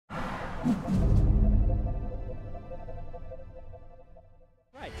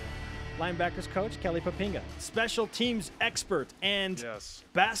Right. Linebackers coach, Kelly Poppinga. Special teams expert and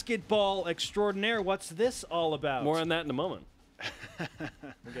basketball extraordinaire. What's this all about? More on that in a moment.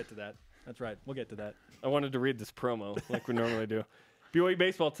 We'll get to that. That's right. We'll get to that. I wanted to read this promo like we normally do. BYU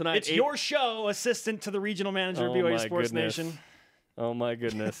baseball tonight. It's your show, assistant to the regional manager of BYU Sports Nation. Oh, my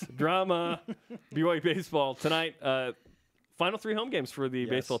goodness. Drama. BYU baseball tonight. Final 3 home games for the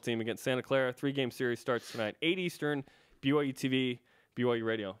baseball team against Santa Clara. 3-game series starts tonight. 8 Eastern, BYU TV, BYU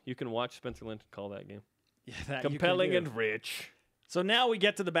Radio. You can watch Spencer Linton call that game. Yeah, that compelling and rich. So now we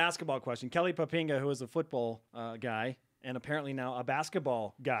get to the basketball question. Kelly Poppinga, who is a football guy, and apparently now a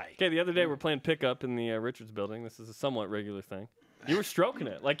basketball guy. Okay, the other day we're playing pickup in the Richards building. This is a somewhat regular thing. You were stroking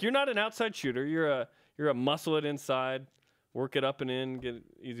it. Like, you're not an outside shooter. You're a muscle it inside, work it up and in, get it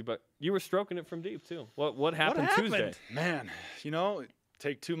easy. But you were stroking it from deep, too. What happened Tuesday? Man,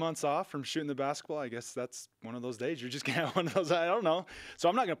 take 2 months off from shooting the basketball. I guess that's one of those days. You're just going to have one of those. I don't know. So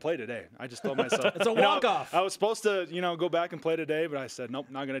I'm not going to play today. I just told myself. It's a walk-off. I was supposed to, go back and play today, but I said, nope,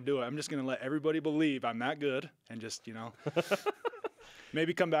 not going to do it. I'm just going to let everybody believe I'm that good and just,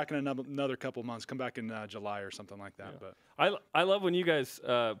 maybe come back in another couple months. Come back in July or something like that. Yeah. But I love when you guys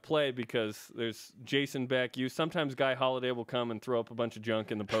play because there's Jason Beck. Sometimes Guy Holiday will come and throw up a bunch of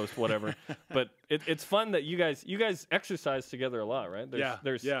junk in the post, whatever. But it's fun that you guys exercise together a lot, right?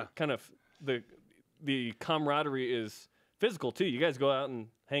 There's kind of the camaraderie is physical too. You guys go out and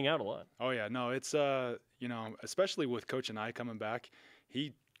hang out a lot. Oh yeah, no, it's especially with Coach and I coming back,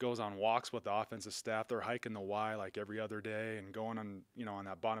 he goes on walks with the offensive staff. They're hiking the Y like every other day and going on, on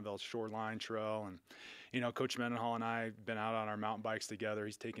that Bonneville Shoreline Trail. And, Coach Mendenhall and I have been out on our mountain bikes together.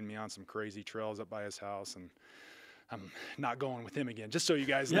 He's taken me on some crazy trails up by his house, and I'm not going with him again, just so you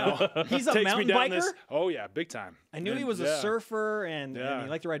guys know. He's a mountain biker? Oh, yeah, big time. I knew he was a surfer and he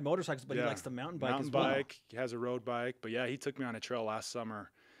liked to ride motorcycles, but he likes the mountain bike as well. Mountain bike, he has a road bike. But, yeah, he took me on a trail last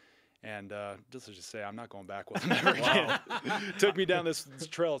summer. And just to say, I'm not going back with him ever again. Took me down this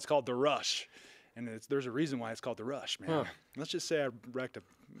trail. It's called the Rush, and there's a reason why it's called the Rush, man. Huh. Let's just say I wrecked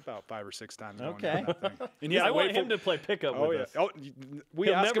about 5 or 6 times. Okay. Going down that thing. And I want him to play pickup with us. Oh, we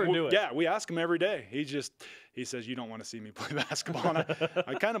He'll ask never him. do it. Yeah, we ask him every day. He says, you don't want to see me play basketball. And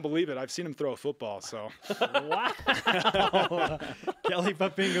I kind of believe it. I've seen him throw a football. So. Wow. Kelly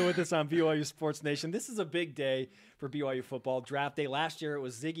Poppinga with us on BYU Sports Nation. This is a big day for BYU football. Draft day. Last year it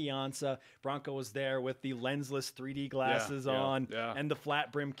was Ziggy Ansah. Bronco was there with the lensless 3D glasses on and the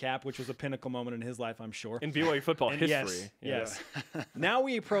flat brim cap, which was a pinnacle moment in his life, I'm sure. In BYU football history. Yes. Now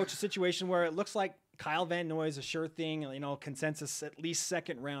we approach a situation where it looks like Kyle Van Noy is a sure thing, consensus at least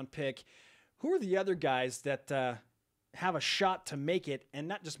second-round pick. Who are the other guys that have a shot to make it, and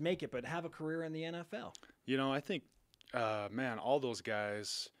not just make it, but have a career in the NFL? I think, all those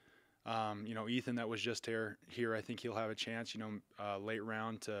guys, Eathyn that was just here, I think he'll have a chance, late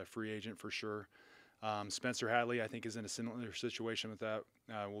round to free agent for sure. Spencer Hadley, I think, is in a similar situation with that.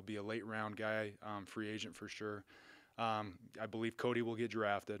 Will be a late round guy, free agent for sure. I believe Cody will get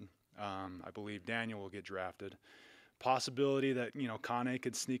drafted. I believe Daniel will get drafted. Possibility that, Kane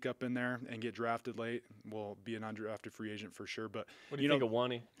could sneak up in there and get drafted late. Will be an undrafted free agent for sure. But what do you think of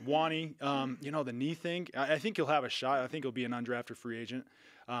Wani? Wani, the knee thing, I think he'll have a shot. I think he'll be an undrafted free agent.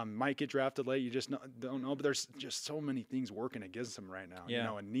 Might get drafted late. You just don't know. But there's just so many things working against him right now.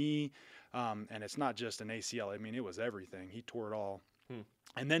 Yeah. A knee, and it's not just an ACL. I mean, it was everything. He tore it all.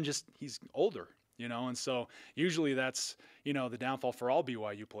 And then he's older. And so usually that's, the downfall for all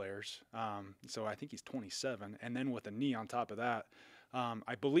BYU players. So I think he's 27. And then with a knee on top of that,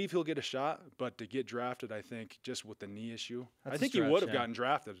 I believe he'll get a shot. But to get drafted, I think just with the knee issue, I think he would have gotten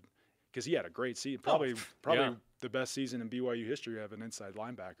drafted because he had a great season. Probably the best season in BYU history of an inside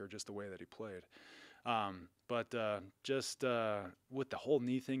linebacker, just the way that he played. But with the whole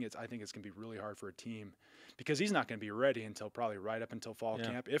knee thing, I think it's going to be really hard for a team because he's not going to be ready until probably right up until fall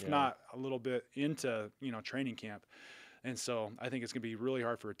camp, if not a little bit into, training camp. And so I think it's going to be really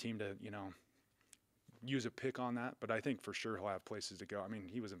hard for a team to, use a pick on that. But I think for sure he'll have places to go. I mean,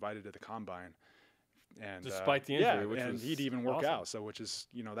 he was invited to the combine. And despite the injury, and he'd even work awesome. out. So, which is,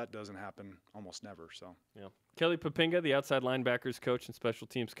 that doesn't happen almost never. So, Kelly Poppinga, the outside linebackers coach and special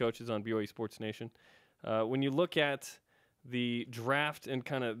teams coaches on BYU Sports Nation. When you look at the draft and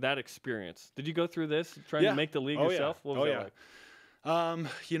kind of that experience, did you go through this trying to make the league yourself? Yeah. What was that like?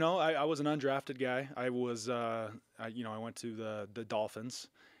 I was an undrafted guy. I was, I went to the Dolphins.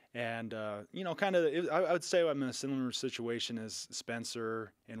 And, I would say I'm in a similar situation as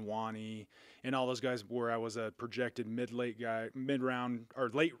Spencer and Wani and all those guys where I was a projected late round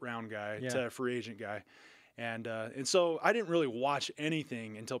guy to a free agent guy. And so I didn't really watch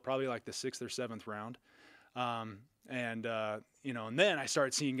anything until probably like the 6th or 7th round. And then I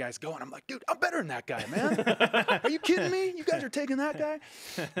started seeing guys go, and I'm like, dude, I'm better than that guy, man. Are you kidding me? You guys are taking that guy?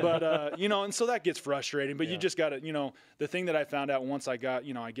 But, and so that gets frustrating. But you just got to, the thing that I found out once I got,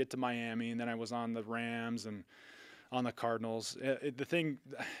 I get to Miami, and then I was on the Rams and on the Cardinals.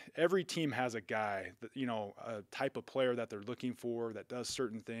 Every team has a guy, that, a type of player that they're looking for that does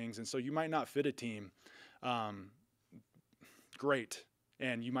certain things. And so you might not fit a team great.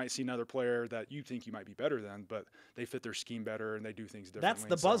 And you might see another player that you think you might be better than, but they fit their scheme better and they do things differently.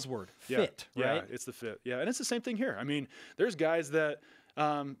 That's the buzzword, fit, right? Yeah, it's the fit. Yeah, and it's the same thing here. I mean, there's guys that,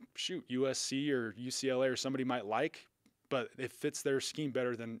 USC or UCLA or somebody might like, but it fits their scheme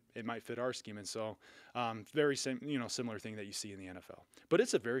better than it might fit our scheme. And so very similar thing that you see in the NFL. But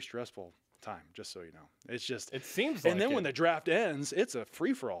it's a very stressful time, just so you know. It seems like, and then when the draft ends, it's a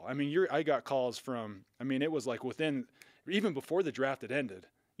free-for-all. I mean, I got calls from, it was like even before the draft had ended,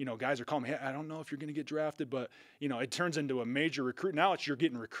 guys are calling me, hey, I don't know if you're going to get drafted, but, it turns into a major recruit. Now you're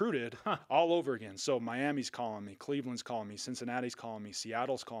getting recruited all over again. So Miami's calling me, Cleveland's calling me, Cincinnati's calling me,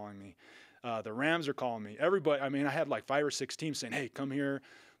 Seattle's calling me, the Rams are calling me. Everybody, I had like 5 or 6 teams saying, hey, come here,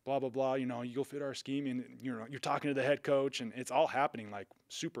 blah, blah, blah, you'll fit our scheme. And, you're talking to the head coach, and it's all happening like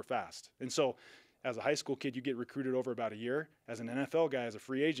super fast. And so as a high school kid, you get recruited over about a year. As an NFL guy, as a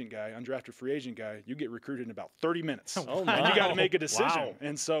free agent guy, undrafted free agent guy, you get recruited in about 30 minutes. Oh, and you got to make a decision. Wow.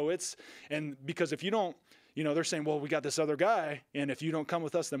 And so because if you don't, they're saying, well, we got this other guy, and if you don't come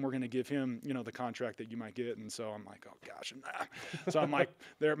with us, then we're going to give him, the contract that you might get. And so I'm like, oh gosh. So I'm like,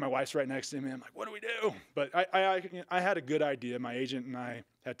 my wife's right next to me. I'm like, what do we do? But I had a good idea. My agent and I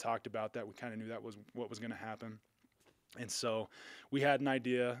had talked about that. We kind of knew that was what was going to happen. And so we had an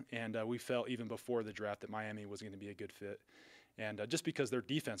idea, and we felt even before the draft that Miami was going to be a good fit. And just because their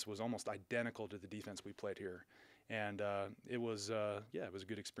defense was almost identical to the defense we played here. And it was a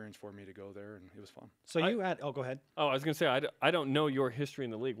good experience for me to go there, and it was fun. So go ahead. Oh, I was going to say, I don't know your history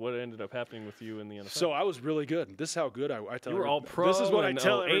in the league. What ended up happening with you in the NFL? So I was really good. This is how good I tell you. You were all pro. This is what I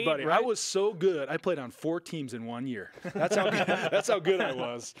tell 08, everybody. right? I was so good. I played on 4 teams in 1 year. That's how good, that's how good I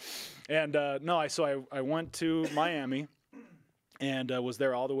was. And I went to Miami and was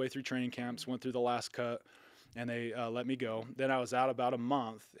there all the way through training camps, went through the last cut, and they let me go. Then I was out about a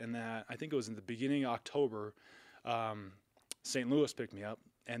month, and I think it was in the beginning of October. St. Louis picked me up,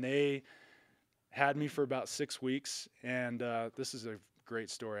 and they had me for about 6 weeks. And this is a great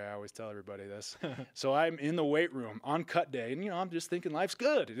story. I always tell everybody this. So I'm in the weight room on cut day, and I'm just thinking life's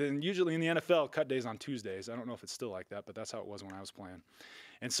good. And usually in the NFL, cut day's on Tuesdays. I don't know if it's still like that, but that's how it was when I was playing.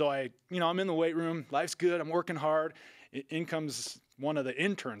 And so I'm in the weight room. Life's good. I'm working hard. In comes one of the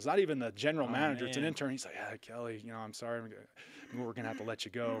interns, not even the general manager. Man. It's an intern. He's like, yeah, Kelly, I'm sorry. We're going to have to let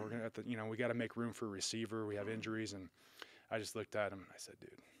you go. We're going to have to, we got to make room for a receiver. We have injuries. And I just looked at him and I said, dude,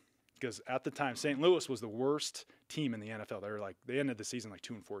 because at the time, St. Louis was the worst team in the NFL. They ended the season like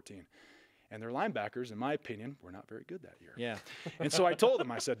 2-14. And their linebackers, in my opinion, were not very good that year. Yeah. And so I told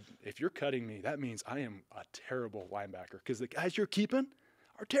him, I said, if you're cutting me, that means I am a terrible linebacker because the guys you're keeping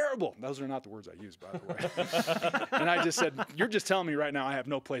are terrible. Those are not the words I used, by the way. And I just said, you're just telling me right now I have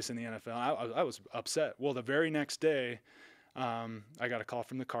no place in the NFL. I was upset. Well, the very next day, I got a call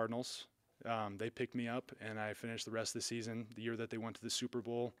from the Cardinals. They picked me up, and I finished the rest of the season. The year that they went to the Super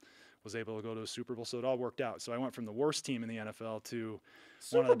Bowl, was able to go to a Super Bowl. So it all worked out. So I went from the worst team in the NFL to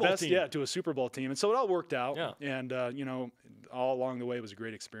one of the best, to a Super Bowl team. And so it all worked out. Yeah. And, all along the way, it was a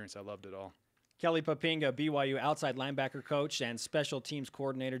great experience. I loved it all. Kelly Poppinga, BYU outside linebacker coach and special teams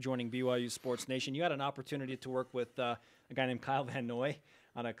coordinator, joining BYU Sports Nation. You had an opportunity to work with a guy named Kyle Van Noy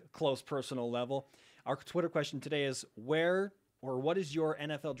on a close personal level. Our Twitter question today is, what is your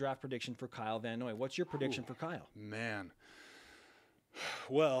NFL draft prediction for Kyle Van Noy? What's your prediction for Kyle? Man.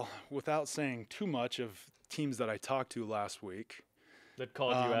 Well, without saying too much of teams that I talked to last week. That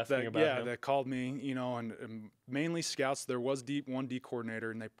called you asking about him? Yeah, that called me, and mainly scouts. There was one D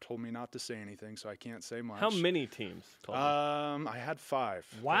coordinator, and they told me not to say anything, so I can't say much. How many teams called you? I had 5.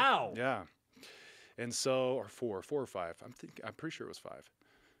 Wow. Yeah. And so, or 4 or 5. I'm pretty sure it was 5.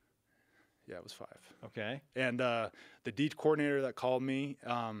 Yeah, it was 5. Okay. And the D coordinator that called me,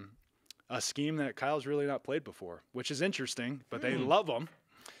 a scheme that Kyle's really not played before, which is interesting, but they love him.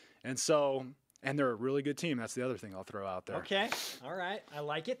 And so... And they're a really good team. That's the other thing I'll throw out there. Okay. All right. I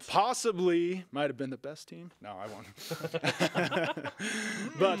like it. Possibly might have been the best team. No, I won't.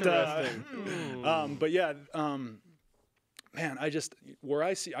 But yeah, man, I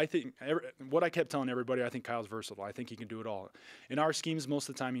think what I kept telling everybody, I think Kyle's versatile. I think he can do it all. In our schemes, most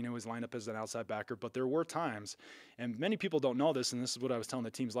of the time, he's lined up as an outside backer, but there were times, and many people don't know this, and this is what I was telling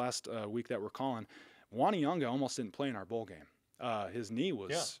the teams last week that we're calling. Wanyonga almost didn't play in our bowl game. His knee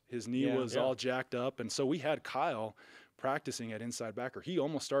was all jacked up, and so we had Kyle practicing at inside backer. He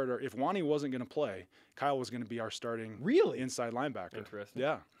almost started. If Wani wasn't going to play, Kyle was going to be our starting inside linebacker. Interesting.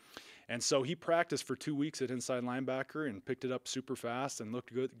 Yeah. And so he practiced for 2 weeks at inside linebacker and picked it up super fast and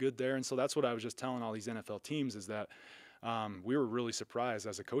looked good there. And so that's what I was just telling all these NFL teams is that we were really surprised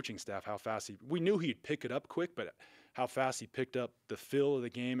as a coaching staff how fast we knew he'd pick it up quick, but how fast he picked up the feel of the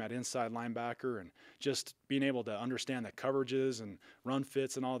game at inside linebacker and just being able to understand the coverages and run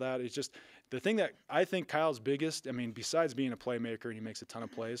fits and all that. It's just the thing that I think Kyle's biggest, I mean, besides being a playmaker and he makes a ton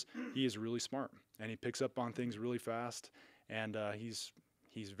of plays, he is really smart and he picks up on things really fast. And he's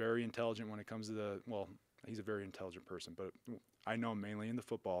very intelligent when it comes to he's a very intelligent person, but I know him mainly in the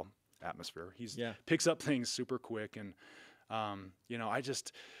football atmosphere. Picks up things super quick. And,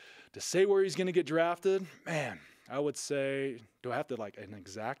 to say where he's going to get drafted, man, I would say, do I have to like an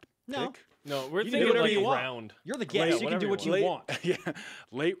exact pick? No, we're thinking like round. You're the guest. You can do what you want. Yeah,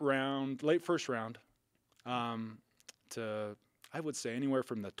 late first round, to I would say anywhere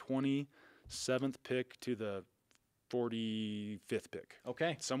from the 27th pick to the 45th pick.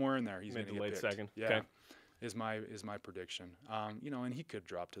 Okay, somewhere in there he's going to get late picked. Second. Yeah. Okay. Is my prediction. And he could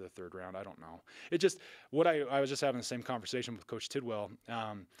drop to the third round. I don't know. It just I was just having the same conversation with Coach Tidwell.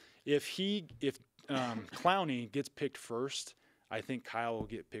 If Clowney gets picked first, I think Kyle will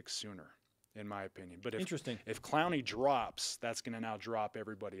get picked sooner, in my opinion. But if Clowney drops, that's going to now drop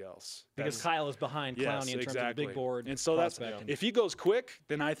everybody else. Because Kyle is behind Clowney in terms of the big board. And so if he goes quick,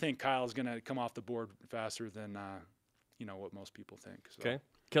 then I think Kyle's going to come off the board faster than what most people think. So. Okay.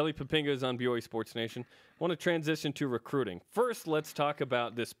 Kelly Poppinga is on BYU Sports Nation. I want to transition to recruiting. First, let's talk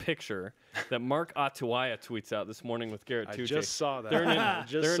about this picture that Mark Atuaya tweets out this morning with Garrett Tucci. I just saw that. They're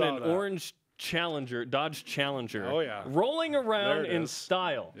in an orange Dodge Challenger. Oh, yeah. Rolling around in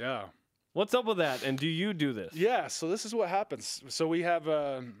style. Yeah. What's up with that, and do you do this? Yeah, so this is what happens. So we have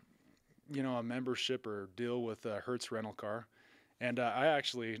a membership or deal with Hertz Rental Car, and I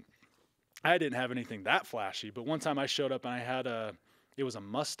didn't have anything that flashy, but one time I showed up and I had it was a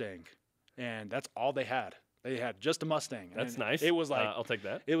Mustang, and that's all they had. They had just a Mustang. That's nice. It was like I'll take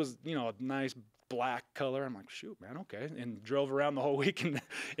that. It was a nice black color. I'm like, shoot, man, okay. And drove around the whole week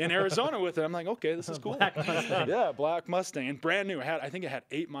in Arizona with it. I'm like, okay, this is cool. Black Mustang. Yeah, black Mustang, and brand new. I think it had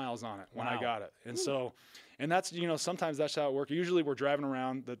 8 miles on it when I got it, and so. And that's, sometimes that's how it works. Usually we're driving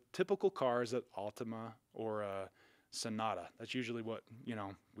around the typical cars at Altima or Sonata. That's usually what,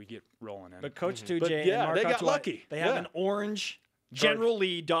 we get rolling in. But Coach 2J and Mark they got Atuaya, lucky. They have an orange General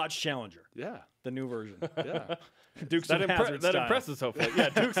Lee Dodge Challenger. Yeah. The new version. Yeah. Dukes of Hazzard that style. impresses, hopefully. Yeah,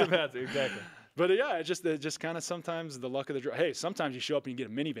 Dukes of Hazzard, exactly. But, yeah, it just kind of sometimes the luck of the draw. Hey, sometimes you show up and you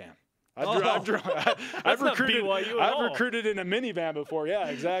get a minivan. I've recruited in a minivan before. Yeah,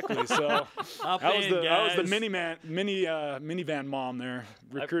 exactly. So I was the minivan mom there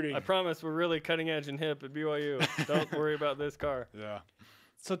recruiting. I promise we're really cutting edge and hip at BYU. Don't worry about this car. Yeah.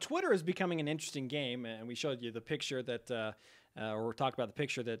 So Twitter is becoming an interesting game, and we showed you the picture that, or we're talking about the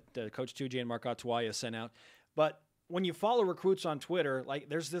picture that Coach 2J and Mark Atuaya sent out. But when you follow recruits on Twitter, like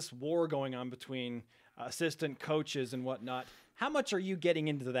there's this war going on between assistant coaches and whatnot. How much are you getting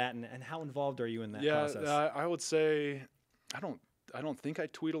into that, and how involved are you in that process? I would say I don't think I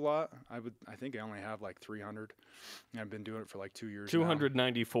tweet a lot. I think I only have like 300. I've been doing it for like 2 years.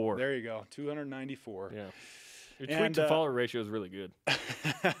 294. Now. There you go, 294. Yeah. Your tweet to follow ratio is really good.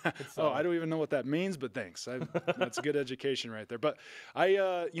 I don't even know what that means, but thanks. That's good education right there. But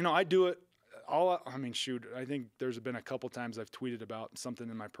I do it I think there's been a couple times I've tweeted about something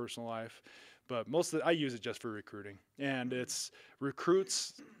in my personal life. But I use it just for recruiting, and it's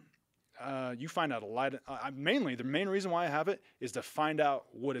recruits. You find out a lot. Mainly, the main reason why I have it is to find out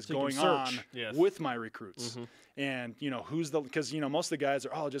what is going on with my recruits, and because most of the guys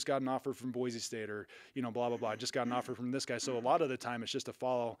are just got an offer from Boise State or blah blah blah. Just got an offer from this guy. So a lot of the time it's just to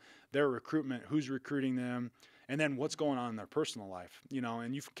follow their recruitment, who's recruiting them, and then what's going on in their personal life.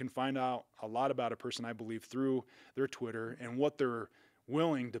 And you can find out a lot about a person, I believe, through their Twitter and what they're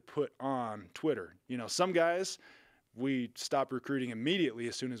willing to put on Twitter. Some guys we stop recruiting immediately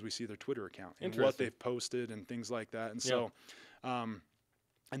as soon as we see their Twitter account and what they've posted and things like that. And so, and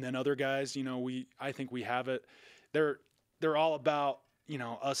then other guys, I think we have it. They're all about,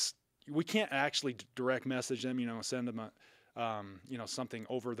 us. We can't actually direct message them, send them something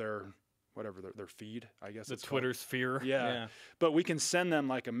over their whatever their feed, I guess. The it's Twitter called. sphere. Yeah. But we can send them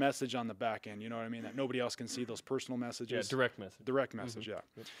like a message on the back end, you know what I mean? That nobody else can see, those personal messages. Yeah, direct message. Direct message, yeah.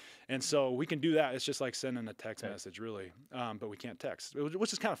 Yep. And so we can do that. It's just like sending a text message, really. But we can't text,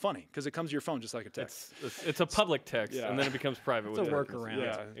 which is kind of funny because it comes to your phone just like a text. It's a public text, and then it becomes private. It's a workaround.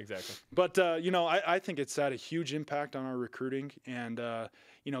 Yeah, exactly. But, I think it's had a huge impact on our recruiting and,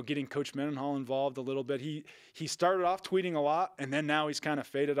 getting Coach Mendenhall involved a little bit. He started off tweeting a lot, and then now he's kind of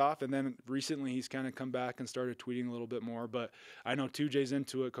faded off. And then recently he's kind of come back and started tweeting a little bit more. But I know 2J's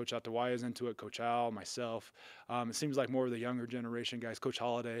into it. Coach Atawai is into it. Coach Al, myself. It seems like more of the younger generation guys. Coach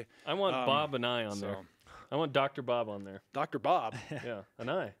Holiday. I want Bob and I on there. I want Dr. Bob on there. Dr. Bob? Yeah, and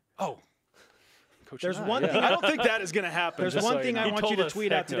I. Oh. Coach There's one thing. I don't think that is going to happen. There's one thing I want you to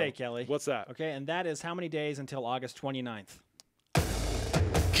tweet out today, no. Kelly. What's that? Okay, and that is how many days until August 29th?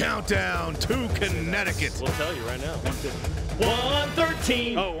 Countdown to Connecticut. We'll tell you right now.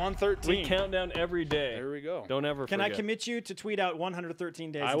 113. Oh, 113. We count down every day. There we go. Don't ever Can forget. I commit you to tweet out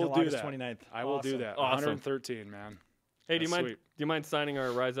 113 days I will until do August that. 29th? I will do that. Awesome. 113, man. Hey, do That's sweet. you mind signing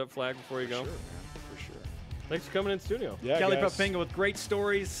our Rise Up flag before you go? Sure, man. For sure. Thanks for coming in studio. Yeah, Kelly guys. Poppinga with great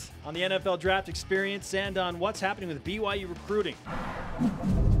stories on the NFL draft experience and on what's happening with BYU recruiting.